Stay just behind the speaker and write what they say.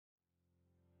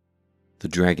The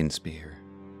Dragonspear,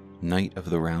 Knight of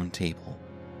the Roundtable,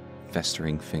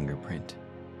 Festering Fingerprint.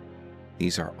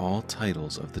 These are all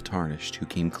titles of the Tarnished who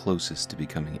came closest to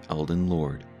becoming Elden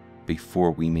Lord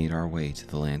before we made our way to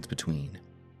the lands between.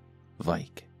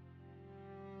 Vyke.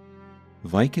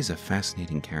 Vyke is a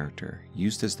fascinating character,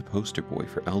 used as the poster boy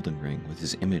for Elden Ring with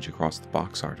his image across the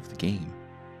box art of the game.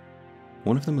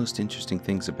 One of the most interesting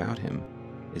things about him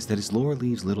is that his lore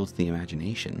leaves little to the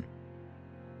imagination.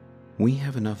 We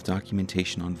have enough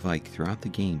documentation on Vyke throughout the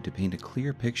game to paint a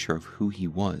clear picture of who he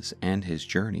was and his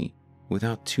journey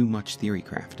without too much theory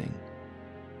crafting.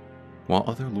 While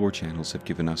other lore channels have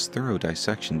given us thorough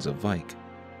dissections of Vyke,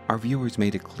 our viewers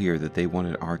made it clear that they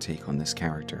wanted our take on this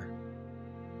character.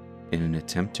 In an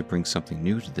attempt to bring something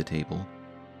new to the table,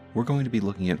 we're going to be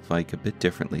looking at Vyke a bit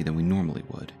differently than we normally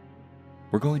would.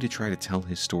 We're going to try to tell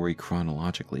his story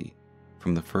chronologically,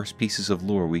 from the first pieces of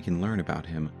lore we can learn about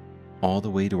him all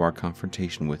the way to our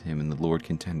confrontation with him in the Lord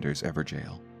Contender's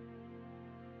Everjail.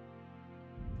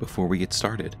 Before we get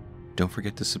started, don't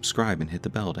forget to subscribe and hit the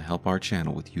bell to help our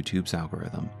channel with YouTube's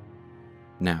algorithm.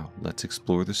 Now, let's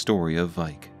explore the story of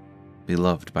Vyke,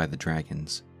 beloved by the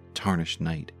dragons, Tarnished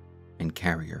Knight, and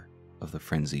carrier of the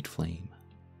Frenzied Flame.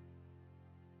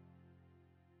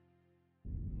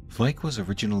 Vyke was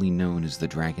originally known as the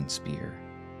Dragonspear.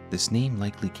 This name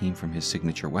likely came from his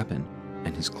signature weapon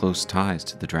and his close ties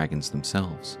to the dragons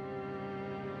themselves.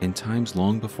 In times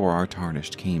long before our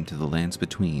Tarnished came to the lands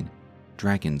between,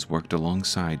 dragons worked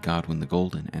alongside Godwyn the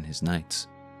Golden and his knights.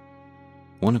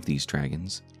 One of these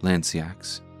dragons,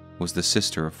 Lanciax, was the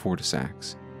sister of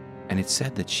Fortisax, and it's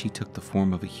said that she took the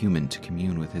form of a human to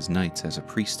commune with his knights as a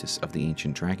priestess of the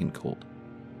ancient dragon cult.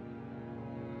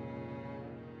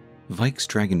 Vyke's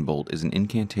Dragon Bolt is an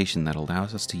incantation that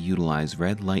allows us to utilize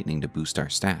red lightning to boost our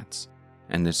stats,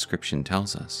 and the description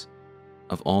tells us,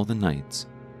 of all the knights,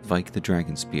 Vyke the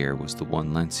Dragonspear was the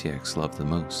one Lanciax loved the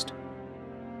most.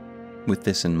 With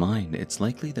this in mind, it's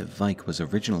likely that Vyke was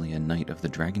originally a knight of the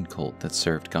dragon cult that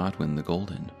served Godwyn the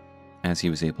Golden, as he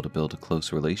was able to build a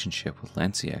close relationship with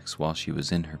Lanciax while she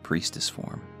was in her priestess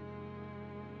form.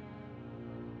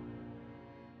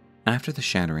 After the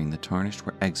Shattering, the Tarnished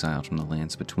were exiled from the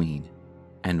lands between,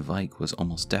 and Vyke was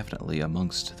almost definitely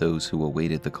amongst those who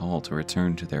awaited the call to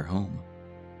return to their home.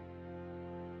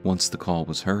 Once the call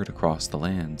was heard across the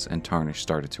lands and Tarnished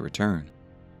started to return,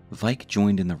 Vyke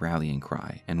joined in the rallying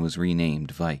cry and was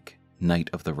renamed Vyke, Knight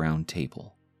of the Round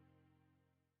Table.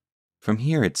 From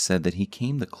here it's said that he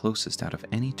came the closest out of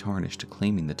any Tarnished to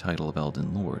claiming the title of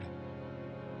Elden Lord.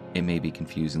 It may be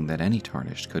confusing that any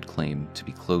Tarnished could claim to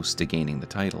be close to gaining the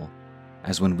title,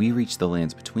 as when we reach the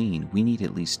lands between, we need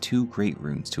at least 2 great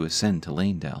runes to ascend to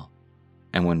Leyndell,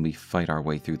 and when we fight our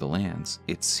way through the lands,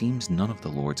 it seems none of the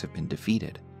lords have been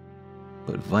defeated.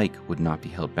 But Vyke would not be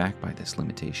held back by this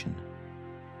limitation.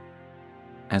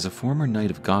 As a former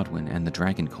knight of Godwyn and the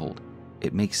Dragon Cult,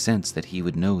 it makes sense that he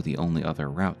would know the only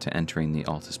other route to entering the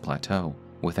Altus Plateau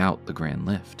without the Grand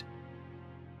Lift.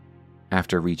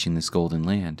 After reaching this golden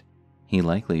land, he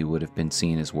likely would have been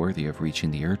seen as worthy of reaching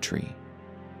the Erdtree.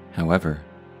 However,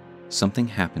 something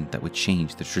happened that would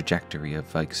change the trajectory of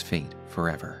Vyke's fate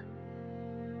forever.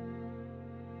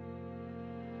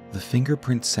 The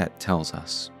fingerprint set tells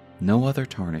us no other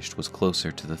Tarnished was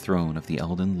closer to the throne of the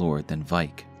Elden Lord than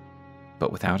Vyke,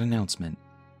 but without announcement,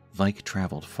 Vyke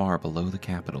traveled far below the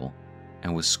capital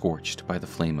and was scorched by the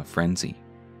flame of frenzy.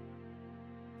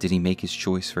 Did he make his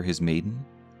choice for his maiden,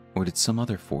 or did some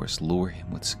other force lure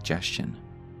him with suggestion?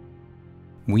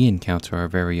 We encounter our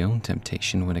very own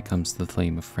temptation when it comes to the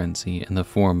flame of frenzy in the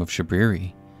form of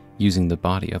Shabriri, using the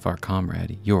body of our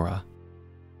comrade, Yura.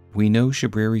 We know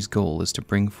Shabriri's goal is to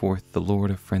bring forth the Lord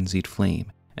of Frenzied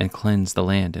Flame and cleanse the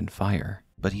land in fire,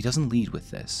 but he doesn't lead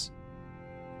with this.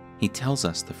 He tells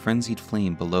us the Frenzied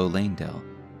Flame below Leyndell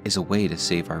is a way to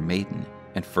save our maiden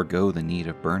and forgo the need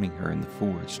of burning her in the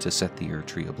forge to set the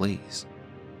Erdtree ablaze.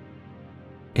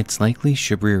 It's likely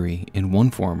Shabriri, in one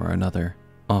form or another,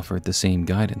 offered the same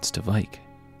guidance to Vyke,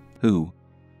 who,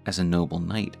 as a noble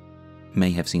knight,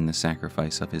 may have seen the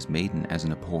sacrifice of his maiden as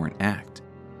an abhorrent act,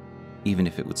 even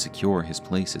if it would secure his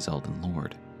place as Elden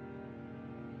Lord.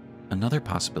 Another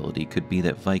possibility could be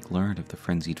that Vyke learned of the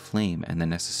Frenzied Flame and the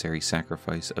necessary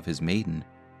sacrifice of his maiden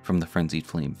from the Frenzied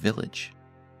Flame village.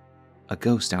 A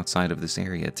ghost outside of this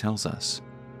area tells us,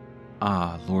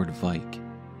 "Ah, Lord Vyke,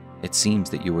 it seems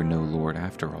that you are no lord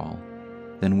after all.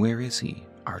 Then where is he,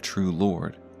 our true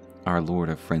lord, our Lord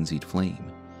of Frenzied Flame?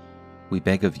 We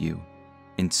beg of you,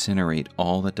 incinerate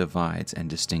all that divides and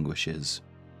distinguishes."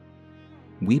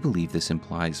 We believe this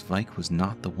implies Vyke was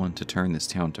not the one to turn this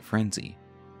town to frenzy.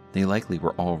 They likely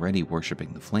were already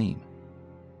worshipping the flame.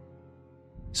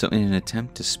 So in an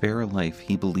attempt to spare a life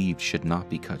he believed should not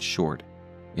be cut short,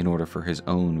 in order for his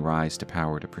own rise to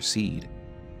power to proceed,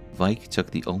 Vyke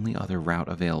took the only other route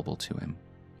available to him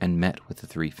and met with the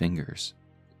Three Fingers.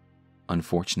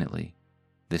 Unfortunately,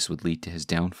 this would lead to his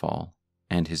downfall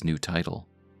and his new title,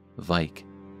 Vyke,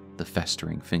 the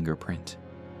Festering Fingerprint.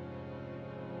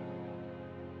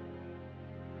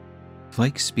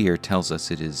 Vyke's spear tells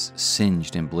us it is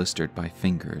singed and blistered by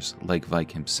fingers. Like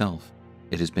Vyke himself,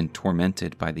 it has been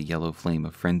tormented by the yellow flame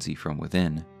of frenzy from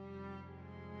within.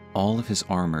 All of his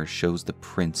armor shows the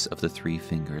prints of the Three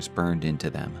Fingers burned into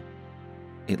them.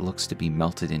 It looks to be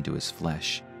melted into his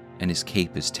flesh, and his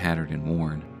cape is tattered and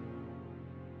worn.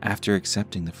 After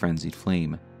accepting the frenzied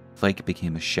flame, Vyke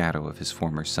became a shadow of his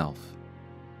former self.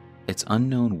 It's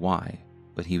unknown why,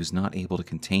 but he was not able to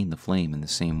contain the flame in the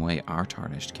same way our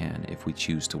Tarnished can if we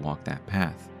choose to walk that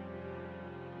path.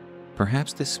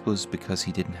 Perhaps this was because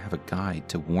he didn't have a guide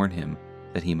to warn him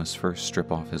that he must first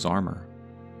strip off his armor.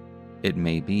 It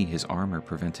may be his armor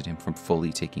prevented him from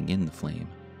fully taking in the flame.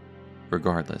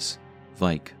 Regardless,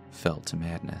 Vyke fell to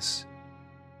madness.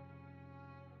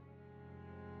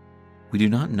 We do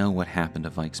not know what happened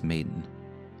to Vyke's maiden.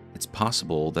 It's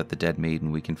possible that the dead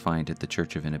maiden we can find at the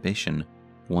Church of Inhibition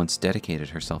once dedicated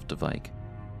herself to Vyke,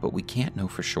 but we can't know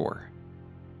for sure.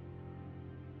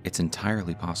 It's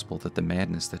entirely possible that the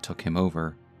madness that took him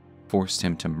over forced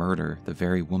him to murder the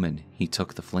very woman he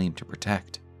took the flame to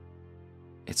protect.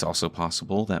 It's also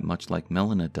possible that, much like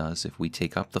Melina does if we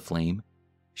take up the flame,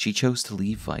 she chose to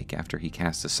leave Vyke after he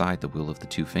cast aside the will of the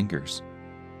Two Fingers.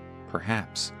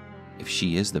 Perhaps, if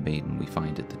she is the maiden we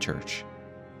find at the church,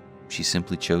 she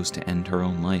simply chose to end her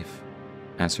own life,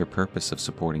 as her purpose of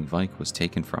supporting Vyke was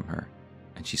taken from her,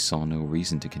 and she saw no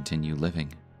reason to continue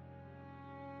living.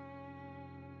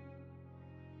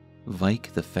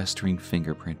 Vyke the Festering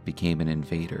Fingerprint became an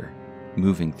invader,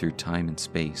 moving through time and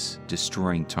space,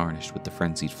 destroying Tarnished with the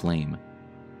frenzied flame,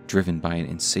 driven by an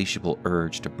insatiable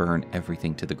urge to burn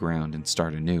everything to the ground and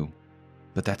start anew.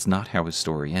 But that's not how his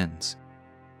story ends.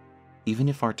 Even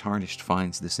if our Tarnished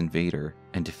finds this invader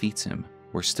and defeats him,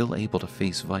 we're still able to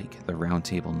face Vyke, the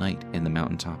Roundtable Knight, in the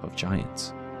Mountaintop of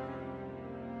Giants.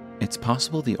 It's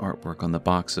possible the artwork on the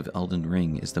box of Elden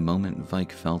Ring is the moment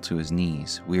Vyke fell to his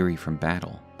knees, weary from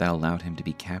battle, that allowed him to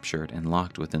be captured and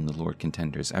locked within the Lord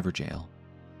Contender's Everjail.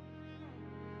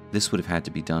 This would have had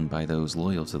to be done by those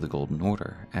loyal to the Golden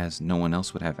Order, as no one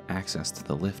else would have access to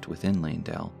the lift within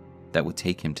Lanedale that would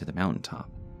take him to the mountaintop.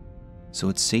 So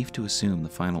it's safe to assume the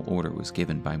final order was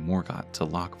given by Morgott to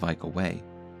lock Vyke away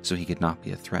so he could not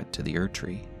be a threat to the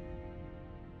Erdtree.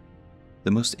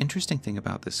 The most interesting thing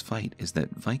about this fight is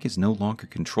that Vyke is no longer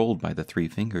controlled by the Three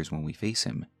Fingers when we face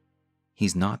him.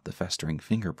 He's not the Festering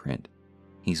Fingerprint.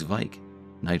 He's Vyke,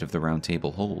 Knight of the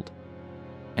Roundtable Hold.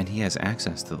 And he has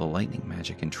access to the lightning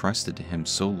magic entrusted to him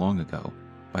so long ago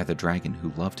by the dragon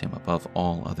who loved him above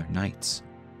all other knights.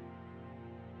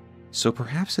 So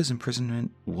perhaps his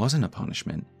imprisonment wasn't a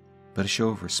punishment, but a show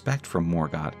of respect from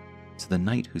Morgott to the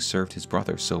knight who served his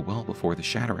brother so well before the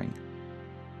Shattering.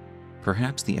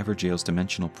 Perhaps the Everjail's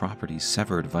dimensional properties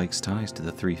severed Vyke's ties to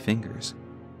the Three Fingers,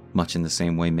 much in the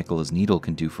same way Miquella's needle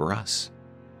can do for us.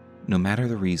 No matter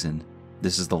the reason,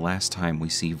 this is the last time we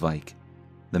see Vyke,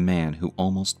 the man who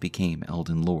almost became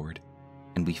Elden Lord,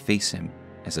 and we face him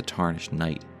as a Tarnished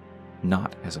knight,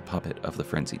 not as a puppet of the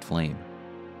frenzied flame.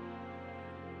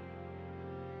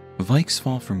 Vyke's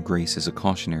fall from grace is a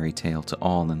cautionary tale to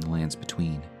all in the lands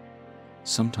between.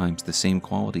 Sometimes the same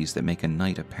qualities that make a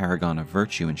knight a paragon of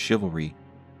virtue and chivalry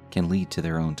can lead to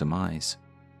their own demise.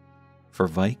 For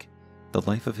Vyke, the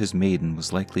life of his maiden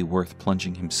was likely worth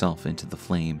plunging himself into the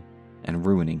flame and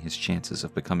ruining his chances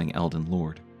of becoming Elden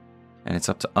Lord, and it's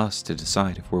up to us to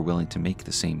decide if we're willing to make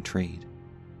the same trade.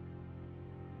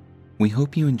 We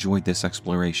hope you enjoyed this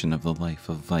exploration of the life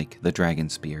of Vyke the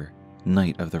Dragonspear,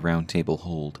 Knight of the Roundtable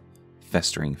Hold,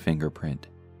 Festering Fingerprint.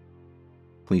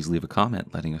 Please leave a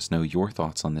comment letting us know your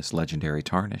thoughts on this legendary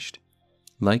Tarnished.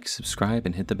 Like, subscribe,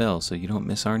 and hit the bell so you don't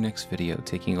miss our next video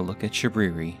taking a look at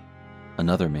Shabriri,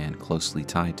 another man closely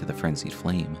tied to the frenzied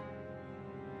flame.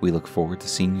 We look forward to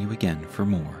seeing you again for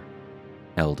more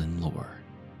Elden lore.